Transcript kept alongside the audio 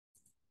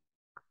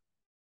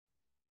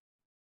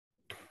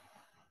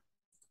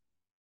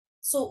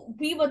So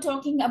we were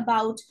talking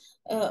about,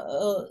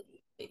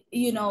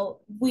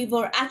 we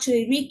were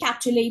actually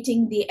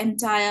recapitulating the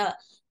entire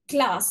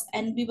class,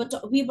 and we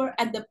were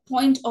at the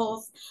point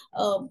of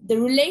the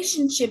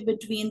relationship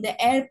between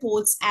the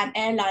airports and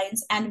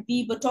airlines, and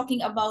we were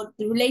talking about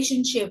the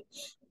relationship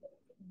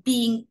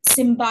being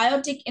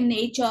symbiotic in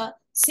nature,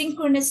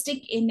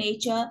 synchronistic in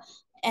nature,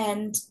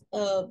 and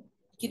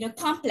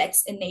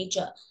complex in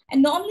nature.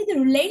 And normally the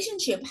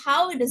relationship,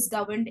 how it is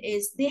governed,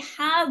 is they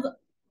have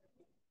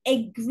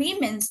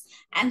agreements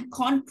and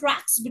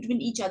contracts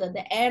between each other,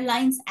 the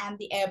airlines and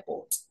the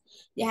airport.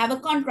 They have a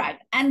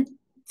contract, and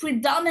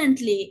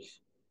predominantly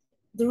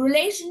the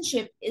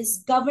relationship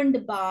is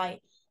governed by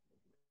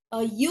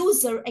a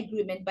user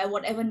agreement, by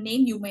whatever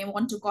name you may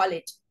want to call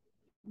it,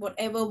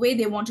 whatever way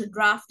they want to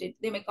draft it.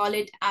 They may call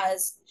it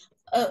as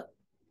a,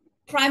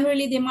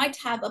 primarily they might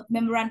have a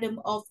memorandum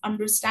of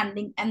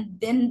understanding, and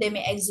then they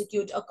may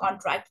execute a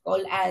contract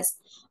called as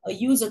a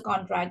user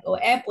contract,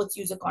 or airports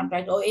user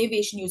contract, or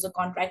aviation user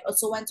contract, or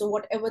so on. So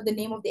whatever the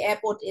name of the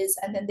airport is,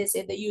 and then they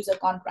say the user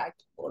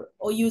contract,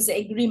 or user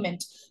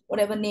agreement,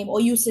 whatever name,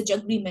 or usage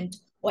agreement,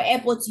 or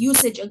airports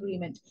usage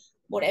agreement,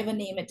 whatever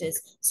name it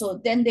is.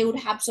 So then they would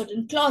have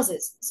certain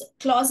clauses. So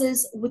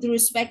clauses with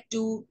respect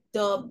to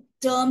the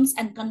terms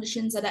and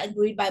conditions that are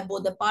agreed by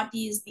both the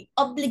parties, the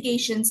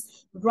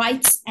obligations,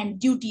 rights, and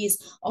duties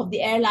of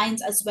the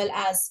airlines as well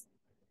as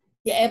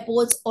the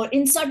airports, or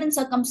in certain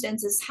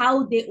circumstances,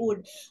 how they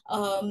would,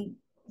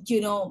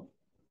 you know,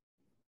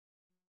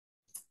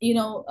 you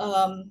know,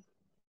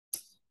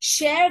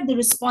 share the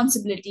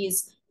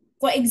responsibilities.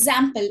 For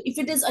example, if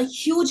it is a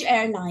huge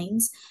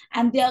airlines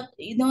and they are,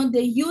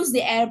 they use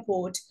the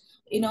airport,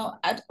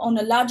 on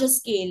a larger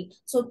scale.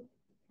 So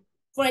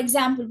for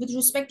example, with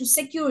respect to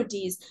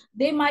securities,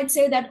 they might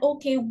say that,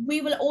 okay,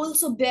 we will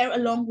also bear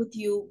along with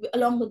you,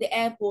 along with the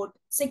airport,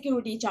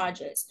 security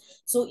charges.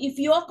 So if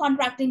you're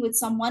contracting with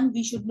someone,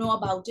 we should know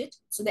about it.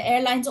 So the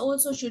airlines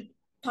also should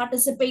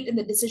participate in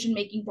the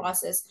decision-making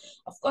process.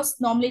 Of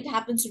course, normally it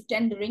happens to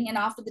tendering, and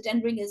after the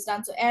tendering is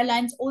done, so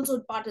airlines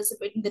also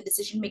participate in the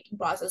decision-making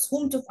process,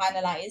 whom to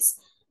finalize.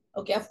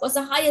 Okay, of course,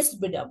 the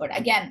highest bidder, but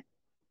again,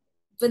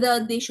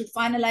 whether they should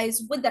finalize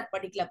with that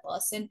particular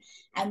person,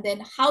 and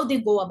then how they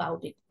go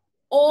about it.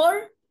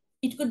 Or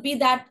it could be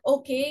that,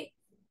 okay,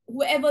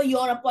 whoever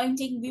you're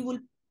appointing, we will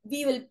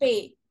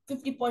pay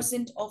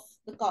 50% of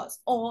the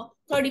cost, or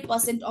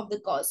 30% of the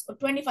cost, or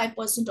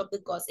 25% of the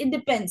cost. It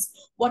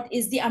depends what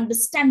is the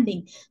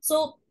understanding.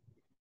 So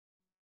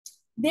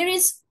there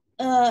is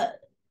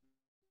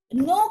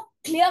no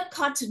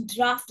clear-cut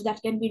draft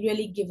that can be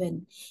really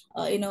given.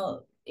 There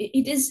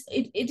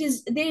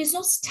is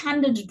no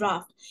standard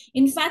draft.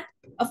 In fact,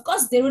 of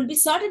course, there will be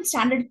certain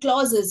standard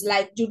clauses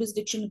like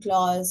jurisdiction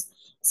clause,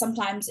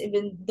 sometimes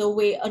even the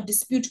way a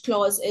dispute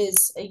clause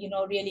is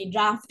really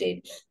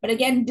drafted. But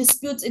again,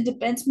 disputes, it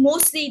depends.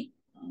 Mostly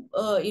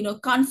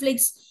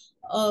conflicts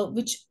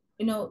which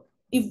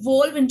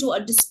evolve into a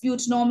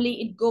dispute,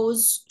 normally it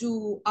goes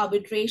to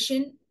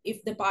arbitration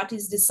if the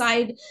parties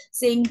decide,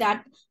 saying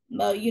that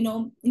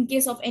in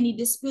case of any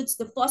disputes,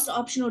 the first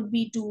option would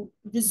be to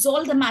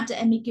resolve the matter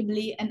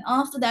amicably. And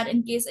after that,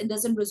 in case it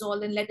doesn't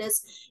resolve, then let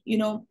us,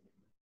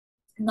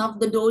 knock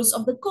the doors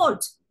of the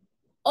court.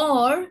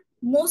 Or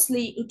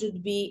mostly it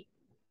would be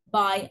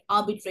by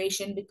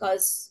arbitration,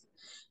 because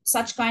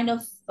such kind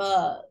of,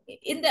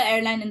 in the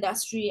airline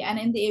industry and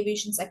in the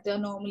aviation sector,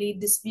 normally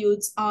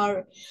disputes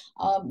are,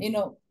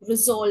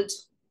 resolved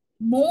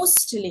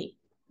mostly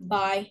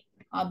by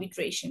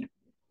arbitration.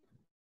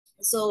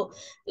 So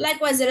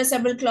likewise, there are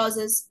several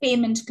clauses: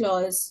 payment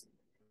clause,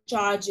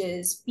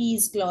 charges,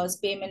 fees clause,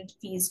 payment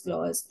fees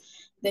clause.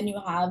 Then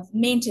you have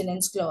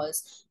maintenance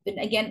clause. Then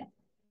again,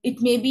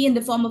 it may be in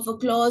the form of a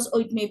clause,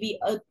 or it may be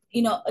a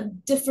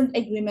different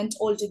agreement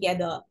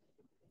altogether.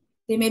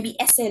 There may be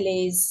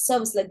SLAs,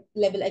 service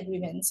level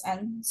agreements,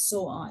 and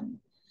so on.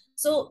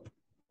 So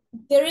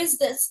there is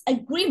this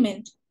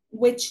agreement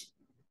which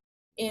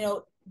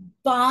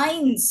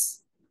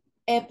binds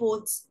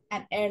airports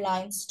and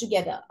airlines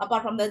together.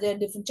 Apart from that, there are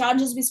different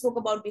charges we spoke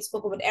about. We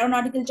spoke about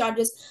aeronautical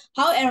charges,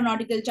 how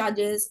aeronautical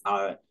charges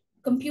are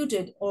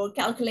computed or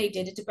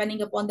calculated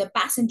depending upon the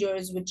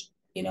passengers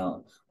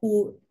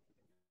who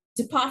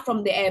depart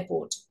from the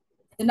airport,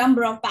 the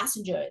number of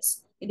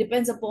passengers. It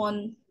depends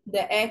upon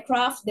the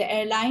aircraft, the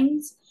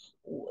airlines,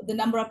 the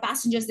number of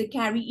passengers they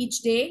carry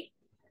each day,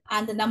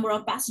 and the number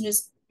of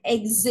passengers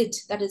exit,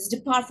 that is,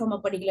 depart from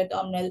a particular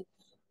terminal.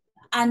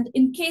 And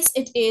in case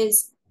it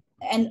is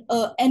an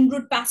en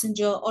route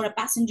passenger, or a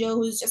passenger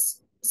who's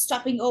just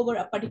stopping over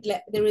a particular,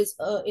 there is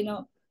a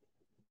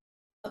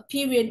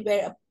period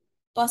where a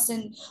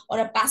person or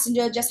a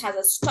passenger just has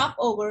a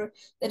stopover,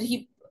 that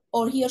he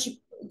or she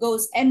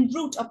goes en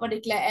route a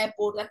particular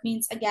airport. That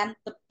means, again,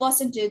 the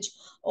percentage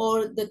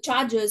or the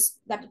charges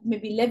that may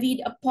be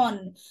levied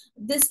upon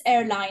this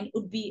airline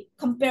would be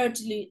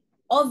comparatively,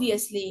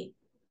 obviously,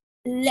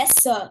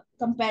 lesser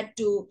compared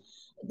to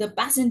the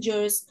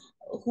passengers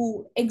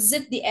who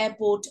exit the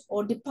airport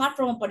or depart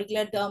from a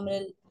particular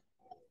terminal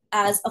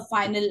as a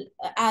final,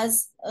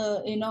 as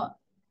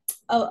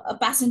a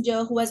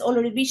passenger who has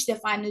already reached their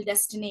final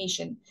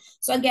destination.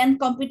 So again,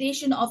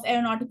 computation of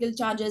aeronautical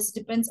charges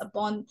depends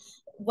upon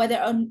whether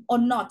or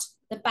not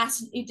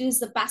it is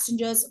the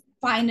passenger's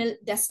final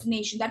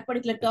destination. That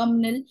particular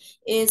terminal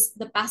is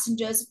the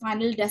passenger's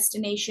final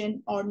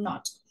destination or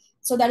not.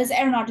 So that is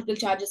aeronautical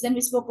charges. Then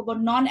we spoke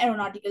about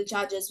non-aeronautical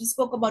charges. We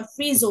spoke about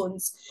free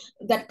zones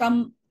that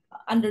come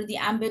under the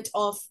ambit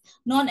of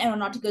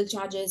non-aeronautical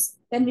charges.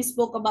 Then we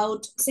spoke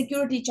about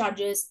security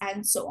charges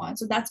and so on.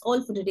 So that's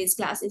all for today's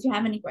class. If you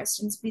have any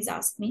questions, please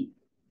ask me.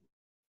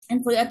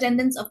 And for your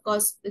attendance, of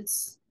course,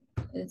 it's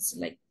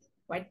like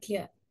quite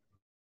clear.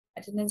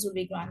 Attendance will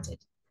be granted.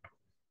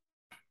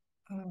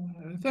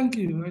 Thank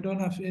you. I don't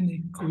have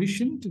any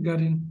question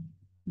regarding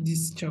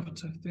this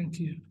chapter. Thank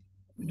you.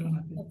 I don't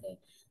have any. Okay.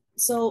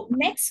 So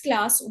next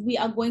class, we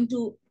are going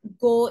to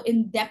go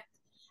in depth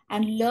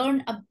and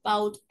learn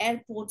about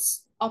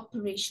airports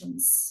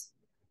operations.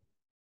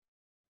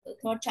 The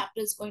third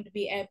chapter is going to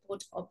be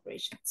airport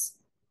operations.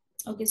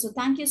 Okay, so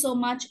thank you so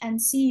much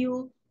and see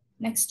you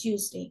next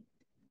Tuesday.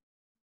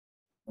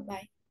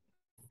 Bye-bye.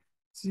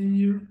 See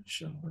you.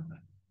 Sure.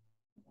 Bye-bye.